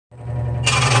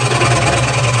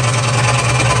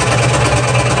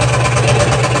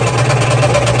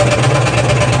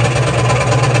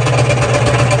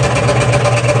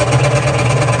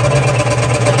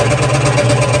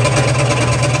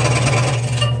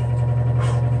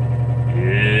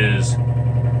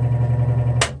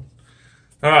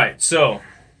Alright, so,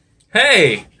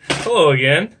 hey! Hello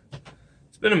again.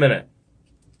 It's been a minute.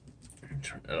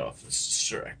 Turn that off, this is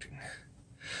distracting.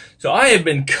 So I have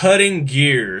been cutting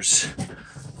gears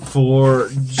for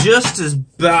just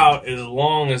about as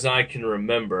long as I can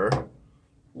remember.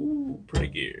 Ooh, pretty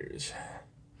gears.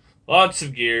 Lots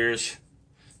of gears.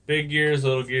 Big gears,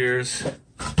 little gears.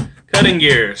 Cutting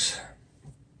gears.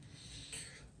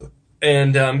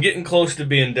 And I'm getting close to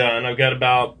being done. I've got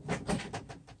about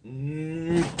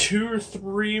 2 or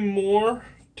 3 more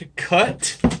to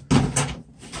cut.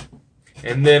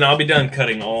 And then I'll be done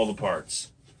cutting all the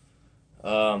parts.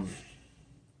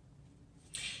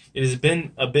 It has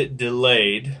been a bit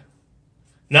delayed.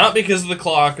 Not because of the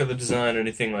clock or the design or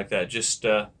anything like that. Just,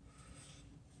 you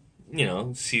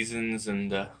know, seasons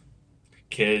and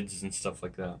kids and stuff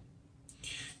like that.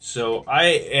 So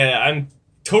I'm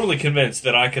totally convinced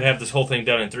that I could have this whole thing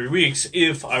done in 3 weeks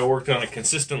if I worked on it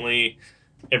consistently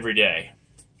every day.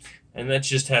 And that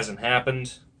just hasn't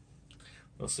happened.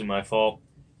 Mostly my fault.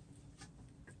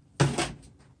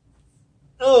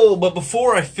 Oh, but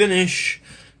before I finish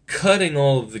cutting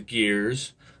all of the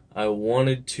gears, I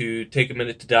wanted to take a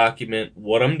minute to document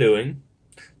what I'm doing,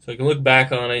 so I can look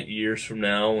back on it years from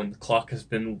now when the clock has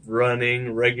been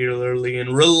running regularly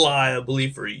and reliably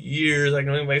for years. I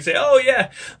can look back and say, oh yeah,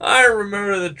 I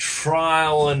remember the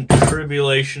trial and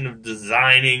tribulation of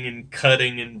designing and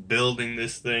cutting and building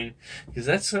this thing. Because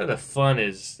that's where the fun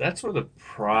is. That's where the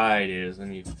pride is,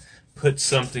 when you put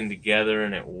something together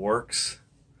and it works.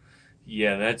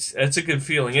 Yeah, that's a good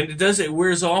feeling. And it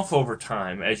wears off over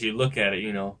time as you look at it,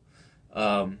 you know.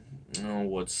 Oh,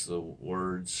 what's the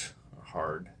words?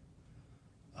 Hard.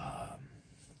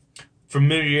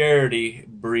 Familiarity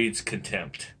breeds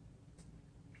contempt.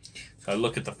 So I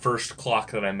look at the first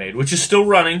clock that I made, which is still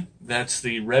running. That's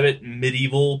the Revit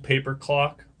medieval paper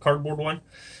clock, cardboard one.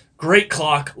 Great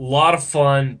clock, a lot of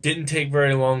fun. Didn't take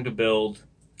very long to build.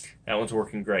 That one's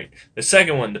working great. The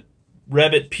second one, the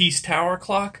Revit Peace Tower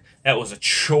clock, that was a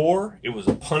chore. It was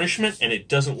a punishment, and it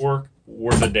doesn't work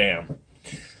worth a damn.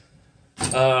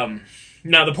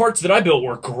 Now, the parts that I built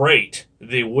were great.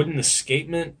 The wooden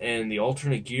escapement and the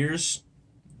alternate gears,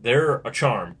 they're a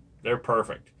charm. They're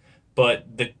perfect.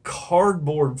 But the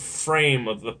cardboard frame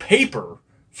of the paper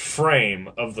frame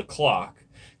of the clock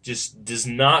just does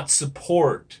not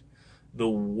support the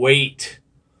weight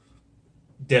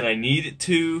that I need it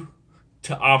to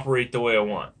operate the way I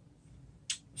want.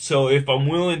 So if I'm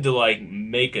willing to, like,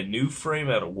 make a new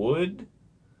frame out of wood,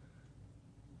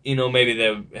 you know, maybe they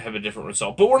would have a different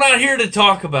result. But we're not here to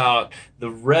talk about the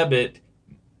Revit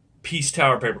Peace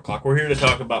Tower paper clock. We're here to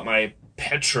talk about my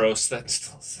Petros.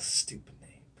 That's a stupid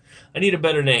name. I need a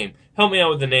better name. Help me out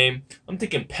with the name. I'm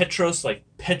thinking Petros, like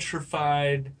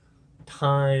petrified,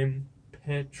 time,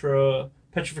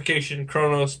 petrification,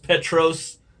 Chronos,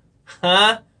 Petros.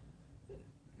 Huh?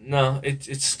 No,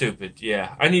 it's stupid.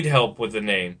 Yeah, I need help with the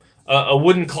name. A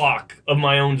wooden clock of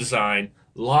my own design.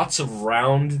 Lots of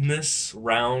roundness,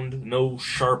 no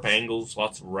sharp angles,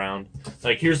 lots of round.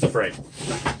 Like, here's the frame.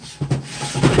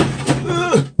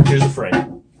 Here's the frame.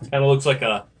 Kind of looks like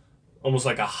almost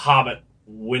like a Hobbit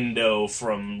window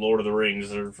from Lord of the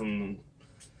Rings, or from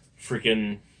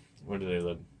freaking, where do they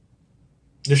live?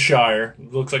 The Shire.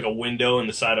 It looks like a window in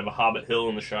the side of a Hobbit hill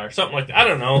in the Shire. Something like that. I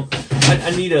don't know.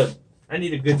 I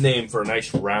need a good name for a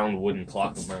nice round wooden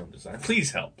clock of my own design.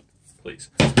 Please help. Please.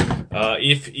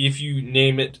 If you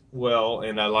name it well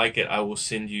and I like it, I will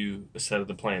send you a set of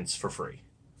the plans for free.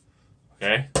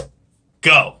 Okay?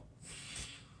 Go!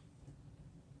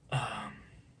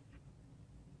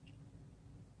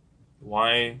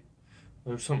 Why?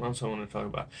 There's something else I want to talk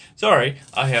about. Sorry,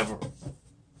 I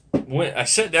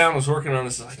sat down, was working on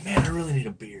this, I was like, man, I really need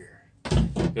a beer.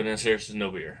 Go downstairs, there's no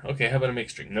beer. Okay, how about a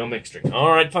mixed drink? No mixed drink.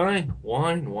 Alright, fine.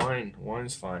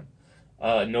 Wine's fine.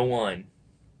 No wine.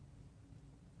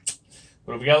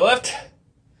 What have we got left?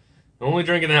 The only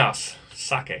drink in the house.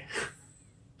 Sake.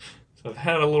 So I've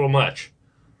had a little much.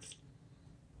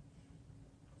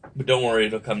 But don't worry,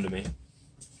 it'll come to me.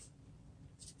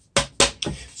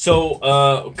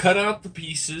 So, cut out the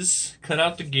pieces, cut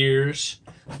out the gears,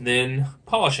 then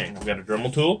polishing. I've got a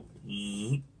Dremel tool.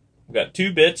 I've got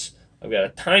 2 bits. I've got a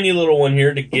tiny little one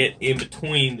here to get in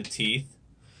between the teeth.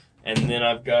 And then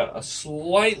I've got a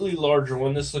slightly larger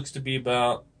one. This looks to be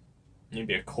about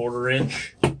maybe a 1/4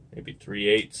 inch, maybe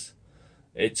 3/8.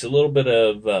 It's a little bit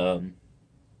of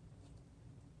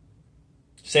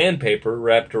sandpaper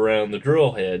wrapped around the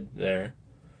drill head there.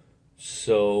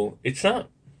 So it's not,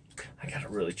 I got a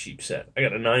really cheap set. I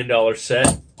got a $9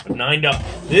 set.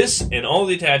 $9. This and all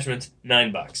the attachments,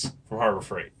 $9 from Harbor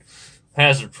Freight.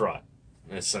 Hazard Trot,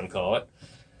 as some call it.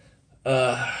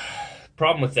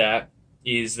 problem with that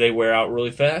is they wear out really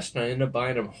fast, and I end up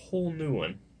buying a whole new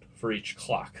one for each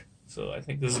clock. So I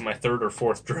think this is my 3rd or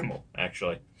 4th Dremel,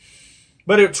 actually.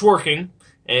 But it's working,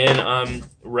 and I'm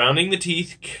rounding the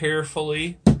teeth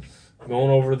carefully, going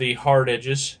over the hard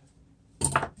edges.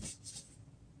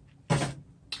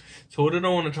 So what did I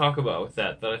want to talk about with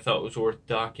that I thought was worth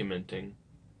documenting?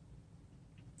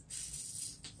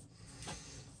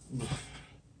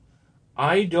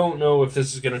 I don't know if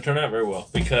this is going to turn out very well,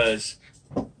 because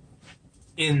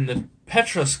in the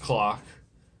Petrus clock,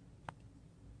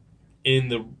 in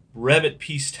the Revit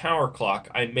Peace Tower clock,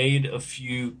 I made a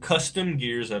few custom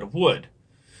gears out of wood,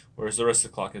 whereas the rest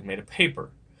of the clock is made of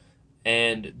paper.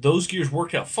 And those gears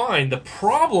worked out fine. The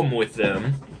problem with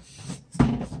them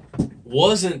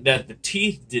wasn't that the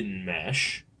teeth didn't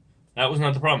mesh. That was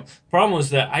not the problem. The problem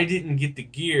was that I didn't get the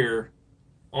gear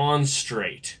on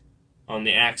straight on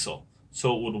the axle,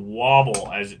 so it would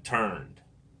wobble as it turned.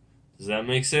 Does that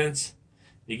make sense?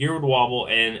 The gear would wobble,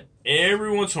 and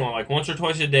every once in a while, like once or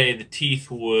twice a day, the teeth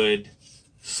would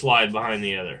slide behind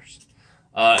the others.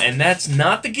 And that's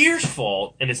not the gear's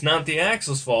fault, and it's not the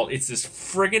axle's fault. It's this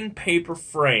friggin' paper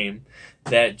frame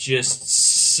that just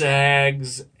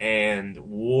sags and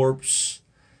warps,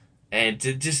 and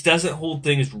it just doesn't hold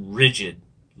things rigid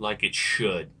like it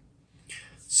should.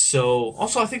 So,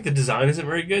 also, I think the design isn't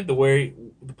very good.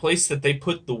 The place that they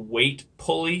put the weight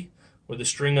pulley, where the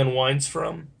string unwinds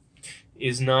from,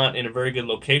 is not in a very good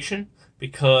location,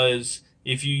 because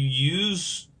if you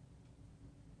use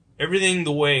everything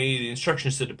the way the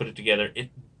instructions said to put it together, it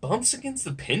bumps against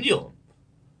the pendulum.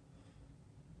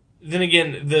 Then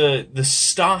again, the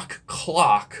stock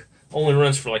clock only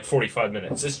runs for like 45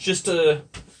 minutes. It's just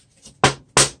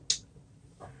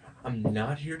I'm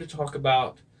not here to talk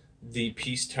about the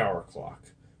Peace Tower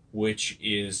clock, which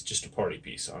is just a party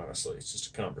piece, honestly. It's just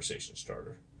a conversation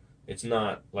starter. It's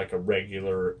not like a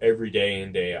regular every day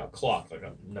in, day out clock, like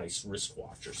a nice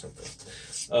wristwatch or something.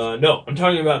 No, I'm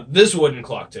talking about this wooden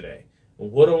clock today.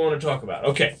 What do I want to talk about?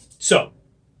 Okay, so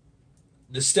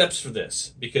the steps for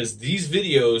this, because these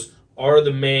videos are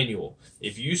the manual.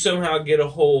 If you somehow get a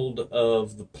hold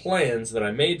of the plans that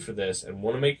I made for this and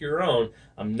want to make your own,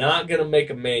 I'm not going to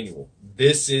make a manual.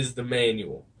 This is the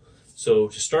manual. So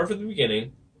to start from the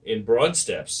beginning, in broad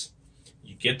steps,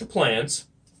 you get the plans.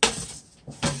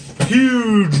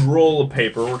 Huge roll of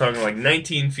paper. We're talking like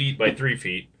 19 feet by 3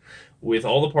 feet with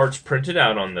all the parts printed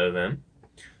out on them.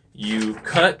 You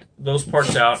cut those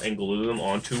parts out and glue them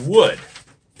onto wood.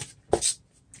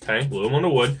 Okay, glue them onto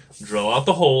wood. Drill out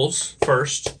the holes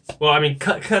first. Well, I mean,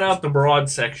 cut out the broad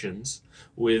sections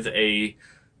with a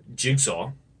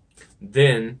jigsaw.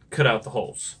 Then cut out the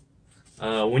holes.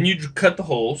 When you cut the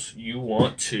holes, you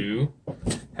want to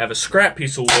have a scrap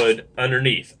piece of wood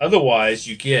underneath. Otherwise,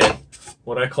 you get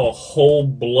what I call hole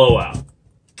blowout.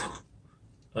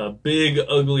 A big,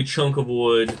 ugly chunk of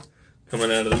wood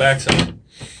coming out of the backside.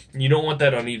 You don't want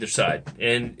that on either side,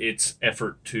 and it's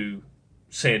effort to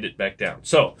sand it back down.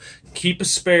 So, keep a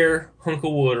spare hunk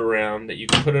of wood around that you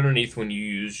can put underneath when you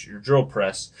use your drill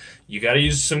press. You got to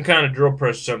use some kind of drill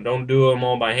press or something. Don't do them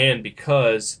all by hand,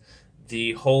 because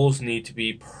the holes need to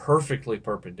be perfectly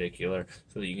perpendicular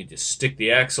so that you can just stick the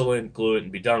axle in, glue it,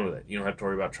 and be done with it. You don't have to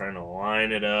worry about trying to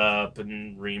line it up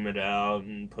and ream it out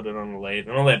and put it on the lathe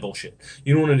and all that bullshit.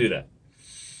 You don't want to do that.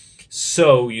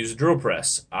 So use a drill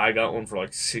press. I got one for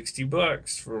like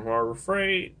 $60 from Harbor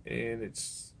Freight, and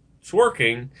it's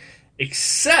working,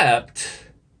 except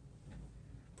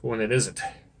for when it isn't.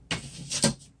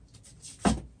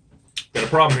 Got a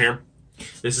problem here.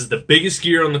 This is the biggest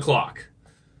gear on the clock.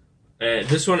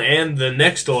 This one and the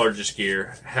next largest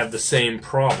gear have the same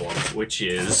problem, which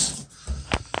is...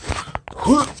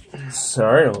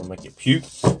 Sorry, I don't make it puke.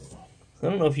 I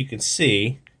don't know if you can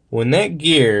see. When that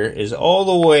gear is all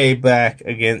the way back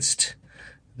against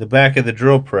the back of the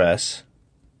drill press,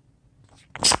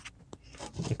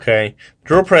 okay,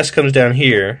 drill press comes down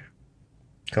here.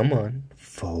 Come on,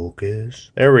 focus.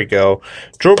 There we go.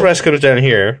 Drill press comes down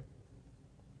here.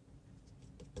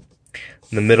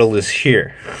 The middle is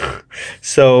here.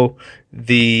 So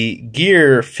the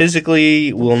gear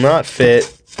physically will not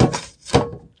fit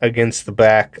against the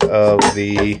back of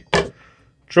the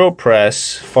drill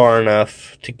press far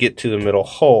enough to get to the middle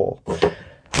hole.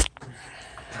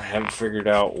 I haven't figured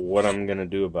out what I'm going to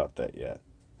do about that yet.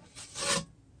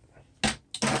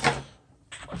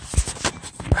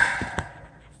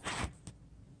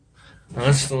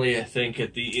 Honestly, I think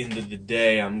at the end of the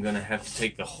day, I'm going to have to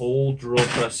take the whole drill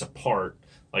press apart.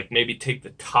 Like maybe take the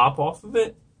top off of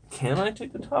it. Can I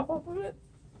take the top off of it?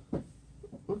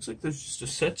 Looks like there's just a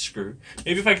set screw.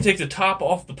 Maybe if I could take the top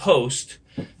off the post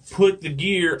put the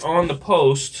gear on the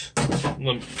post.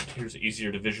 Here's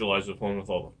easier to visualize with one with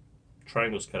all the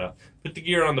triangles cut out. Put the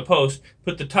gear on the post,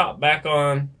 put the top back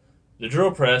on the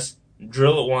drill press,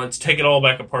 drill it once, take it all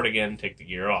back apart again, and take the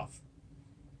gear off.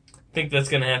 I think that's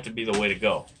going to have to be the way to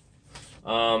go.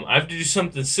 I have to do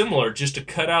something similar just to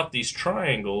cut out these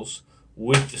triangles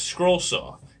with the scroll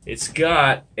saw. It's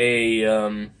got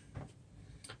a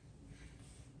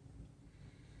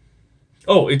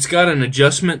it's got an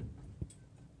adjustment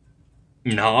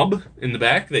knob in the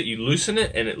back that you loosen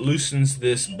it, and it loosens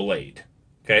this blade.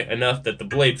 Okay, enough that the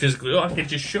blade physically, I can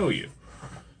just show you.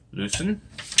 Loosen.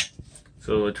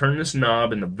 So I turn this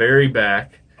knob in the very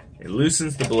back. It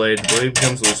loosens the blade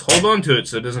becomes loose. Hold on to it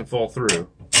so it doesn't fall through.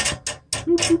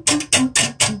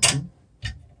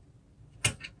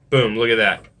 Boom, look at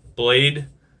that. Blade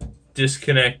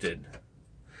disconnected.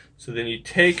 So then you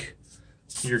take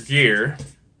your gear.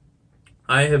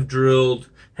 I have drilled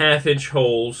 1/2-inch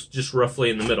holes just roughly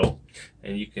in the middle.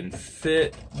 And you can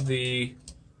fit the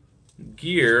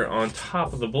gear on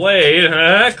top of the blade.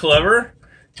 Clever.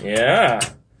 Yeah.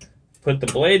 Put the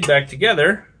blade back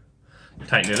together.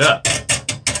 Tighten it up.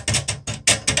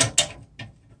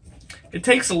 It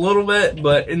takes a little bit,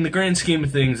 but in the grand scheme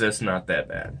of things, that's not that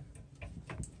bad.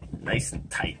 Nice and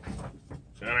tight.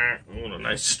 I want a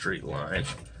nice straight line.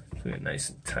 Nice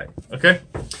and tight. Okay?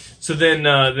 So then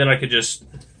I could just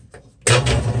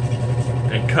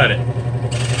cut it.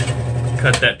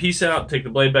 Cut that piece out, take the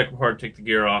blade back apart, take the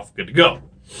gear off, good to go.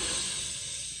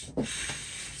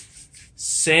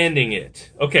 Sanding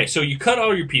it. Okay, so you cut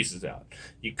all your pieces out.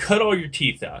 You cut all your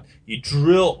teeth out. You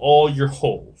drill all your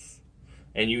holes.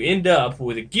 And you end up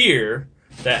with a gear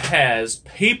that has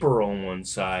paper on one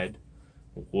side,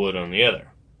 wood on the other.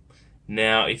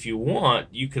 Now, if you want,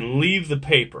 you can leave the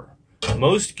paper.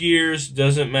 Most gears,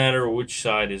 doesn't matter which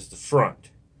side is the front.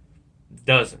 It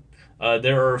doesn't.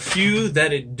 There are a few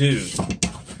that it do.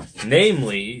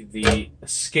 Namely, the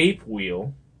escape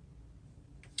wheel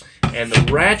and the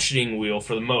ratcheting wheel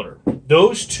for the motor.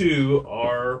 Those two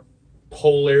are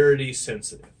polarity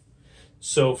sensitive.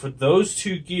 So for those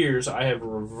two gears, I have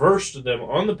reversed them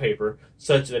on the paper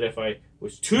such that if I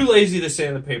was too lazy to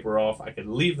sand the paper off, I could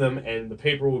leave them and the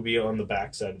paper would be on the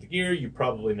back side of the gear. You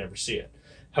probably never see it.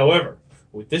 However,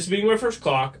 with this being my first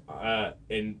clock,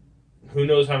 and who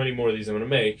knows how many more of these I'm going to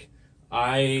make,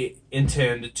 I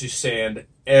intend to sand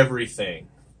everything.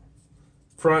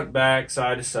 Front, back,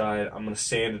 side to side, I'm going to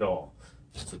sand it all.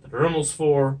 That's what the Dremel's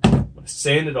for. I'm going to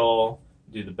sand it all,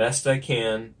 do the best I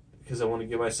can, because I want to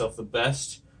give myself the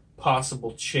best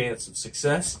possible chance of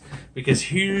success. Because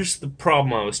here's the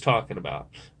problem I was talking about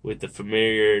with the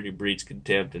familiarity breeds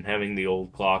contempt and having the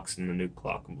old clocks and the new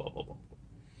clock and blah, blah, blah.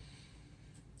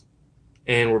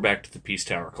 And we're back to the Peace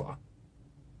Tower clock.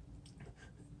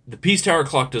 The Peace Tower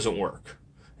clock doesn't work.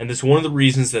 And that's one of the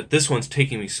reasons that this one's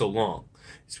taking me so long.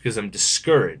 It's because I'm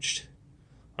discouraged.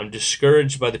 I'm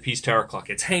discouraged by the Peace Tower clock.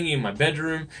 It's hanging in my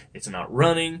bedroom. It's not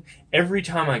running. Every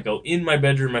time I go in my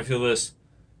bedroom, I feel this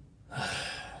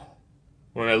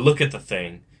when I look at the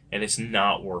thing, and it's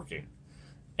not working.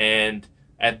 And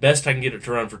at best, I can get it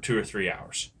to run for 2 or 3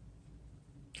 hours.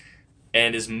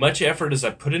 And as much effort as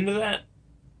I put into that,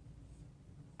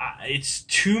 it's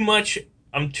too much.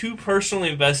 I'm too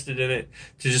personally invested in it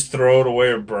to just throw it away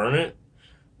or burn it.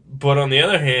 But on the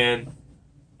other hand,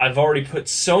 I've already put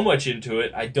so much into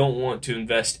it, I don't want to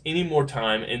invest any more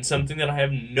time in something that I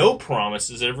have no promise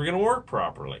is ever going to work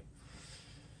properly.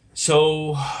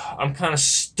 So I'm kind of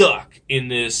stuck in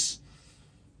this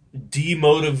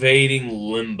demotivating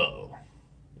limbo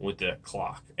with the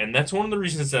clock. And that's one of the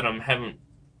reasons that I haven't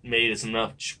made as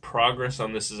much progress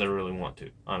on this as I really want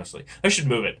to, honestly. I should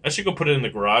move it. I should go put it in the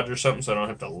garage or something so I don't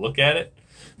have to look at it,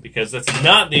 because that's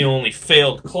not the only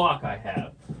failed clock I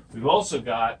have. We've also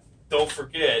got, don't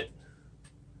forget,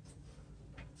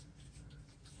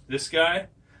 this guy,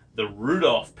 the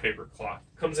Rudolph paper clock.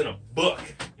 It comes in a book,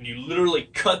 and you literally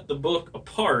cut the book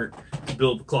apart to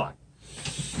build the clock.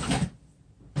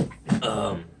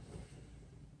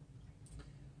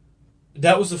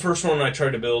 That was the first one I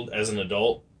tried to build as an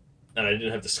adult, and I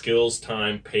didn't have the skills,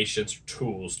 time, patience, or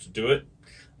tools to do it.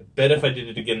 I bet if I did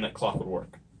it again, that clock would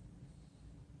work.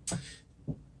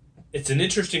 It's an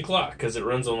interesting clock because it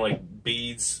runs on like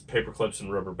beads, paper clips,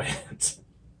 and rubber bands.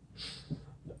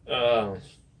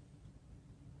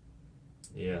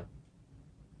 Yeah.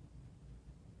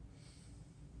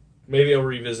 Maybe I'll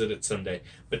revisit it someday.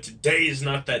 But today is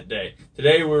not that day.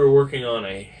 Today we're working on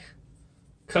a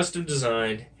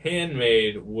custom-designed,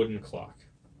 handmade wooden clock.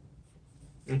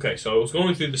 Okay, so I was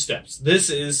going through the steps. This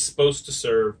is supposed to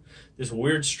serve this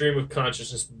weird stream of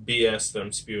consciousness BS that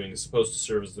I'm spewing is supposed to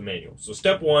serve as the manual. So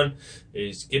step 1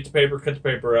 is get the paper, cut the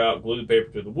paper out, glue the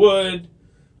paper to the wood.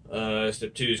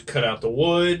 Step 2 is cut out the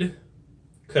wood,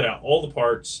 cut out all the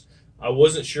parts. I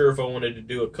wasn't sure if I wanted to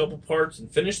do a couple parts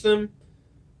and finish them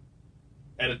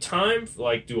at a time,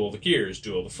 like do all the gears,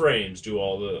 do all the frames, do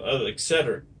all the other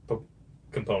etc.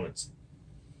 components.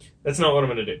 That's not what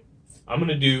I'm going to do. I'm going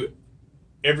to do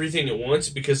everything at once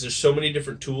because there's so many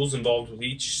different tools involved with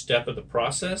each step of the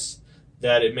process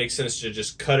that it makes sense to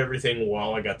just cut everything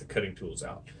while I got the cutting tools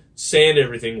out, sand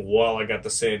everything while I got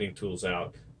the sanding tools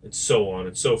out, and so on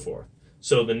and so forth.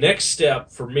 So the next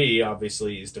step for me,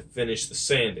 obviously, is to finish the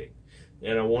sanding.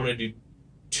 And I want to do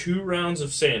 2 rounds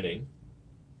of sanding,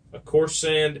 a coarse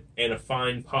sand and a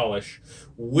fine polish,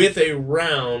 with a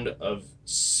round of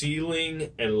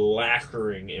sealing and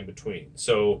lacquering in between.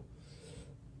 So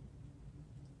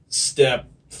step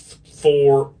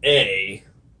 4A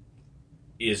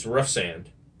is rough sand.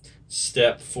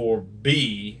 Step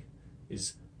 4B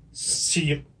is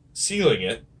sealing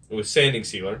it with sanding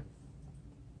sealer.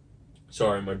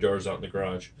 Sorry, my jar's out in the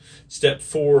garage. Step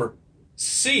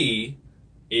 4C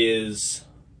is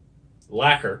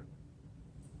lacquer.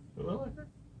 Lacquer?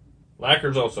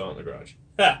 Lacquer's also out in the garage.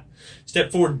 Ha!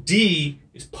 Step 4D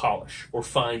is polish or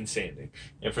fine sanding.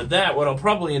 And for that, what I'll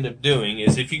probably end up doing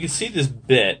is, if you can see, this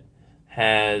bit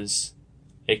has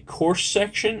a coarse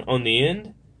section on the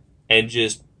end and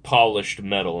just polished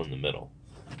metal in the middle.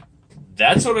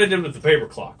 That's what I did with the paper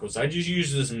clock. Was I just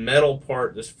used this metal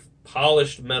part, this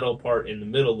polished metal part in the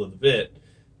middle of the bit,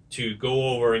 to go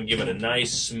over and give it a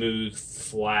nice, smooth,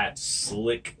 flat,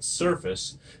 slick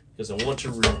surface, because I want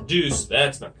to reduce,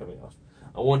 that's not coming off,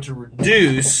 I want to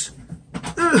reduce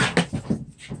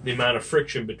the amount of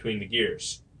friction between the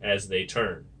gears as they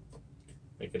turn.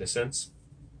 Making a sense?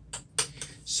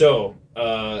 So,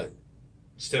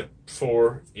 step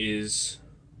 4 is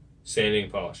sanding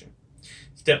and polishing.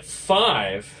 Step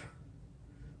 5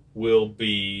 will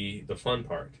be the fun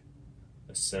part,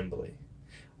 assembly.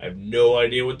 I have no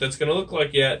idea what that's going to look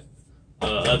like yet,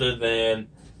 other than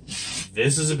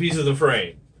this is a piece of the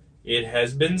frame. It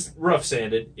has been rough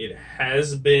sanded. It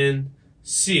has been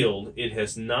sealed. It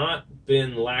has not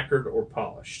been lacquered or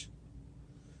polished.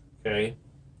 Okay?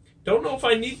 Don't know if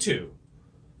I need to,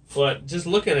 but just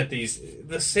looking at these,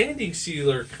 the sanding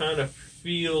sealer kind of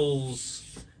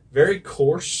feels very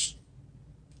coarse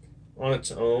on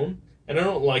its own, and I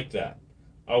don't like that.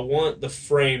 I want the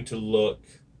frame to look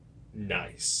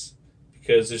nice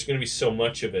because there's going to be so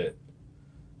much of it.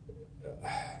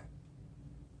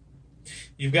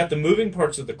 You've got the moving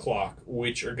parts of the clock,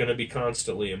 which are going to be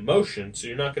constantly in motion, so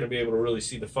you're not going to be able to really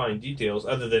see the fine details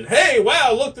other than, hey,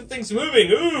 wow, look, the thing's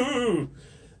moving, ooh!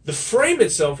 The frame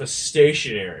itself is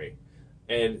stationary,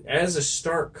 and as a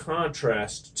stark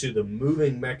contrast to the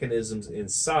moving mechanisms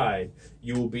inside,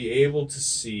 you will be able to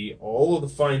see all of the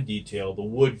fine detail, the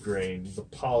wood grain, the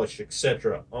polish,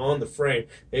 etc. on the frame.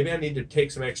 Maybe I need to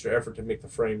take some extra effort to make the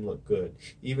frame look good,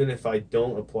 even if I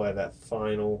don't apply that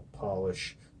final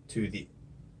polish to the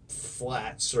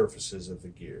flat surfaces of the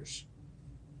gears.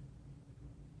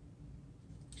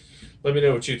 Let me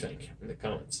know what you think in the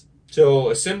comments. So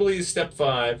assembly is step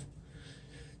 5.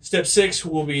 Step 6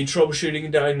 will be troubleshooting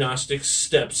and diagnostics.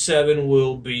 Step 7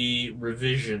 will be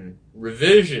revision.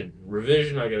 Revision.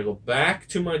 I gotta go back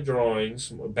to my drawings,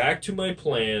 back to my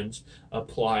plans,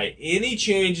 apply any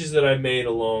changes that I made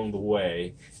along the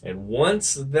way, and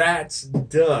once that's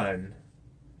done,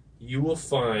 you will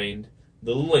find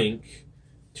the link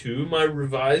to my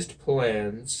revised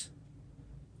plans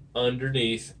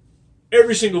underneath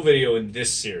every single video in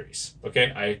this series.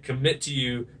 Okay? I commit to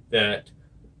you that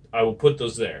I will put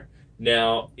those there.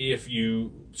 Now, if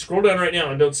you scroll down right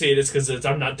now and don't see it, it's because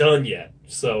I'm not done yet.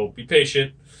 So be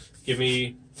patient. Give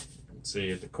me, let's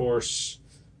see, at the course,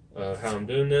 how I'm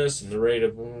doing this, and the rate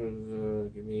of,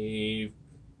 give me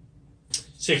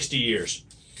 60 years.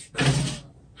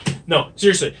 No,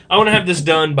 seriously. I want to have this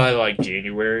done by, like,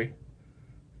 January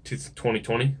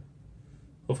 2020,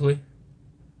 hopefully.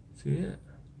 So, yeah.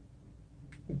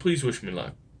 Well, please wish me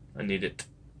luck. I need it.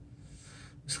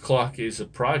 This clock is a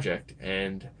project,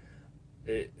 and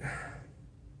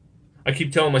I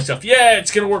keep telling myself, yeah,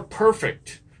 it's going to work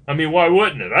perfect. I mean, why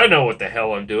wouldn't it? I know what the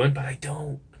hell I'm doing, but I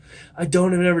don't. I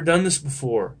don't. I've never done this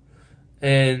before.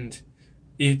 And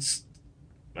it's...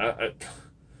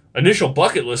 initial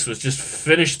bucket list was just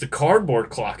finish the cardboard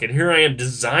clock, and here I am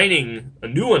designing a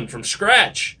new one from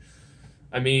scratch.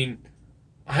 I mean,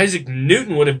 Isaac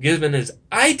Newton would have given his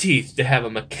eye teeth to have a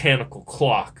mechanical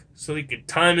clock so he could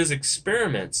time his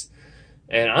experiments.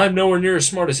 And I'm nowhere near as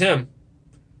smart as him.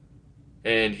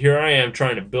 And here I am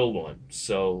trying to build one.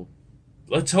 So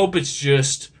let's hope it's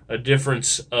just a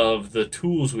difference of the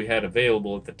tools we had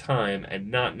available at the time and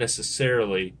not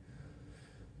necessarily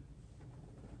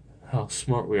how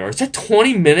smart we are. Is that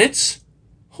 20 minutes?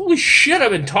 Holy shit,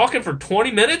 I've been talking for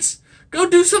 20 minutes? Go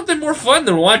do something more fun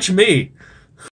than watch me.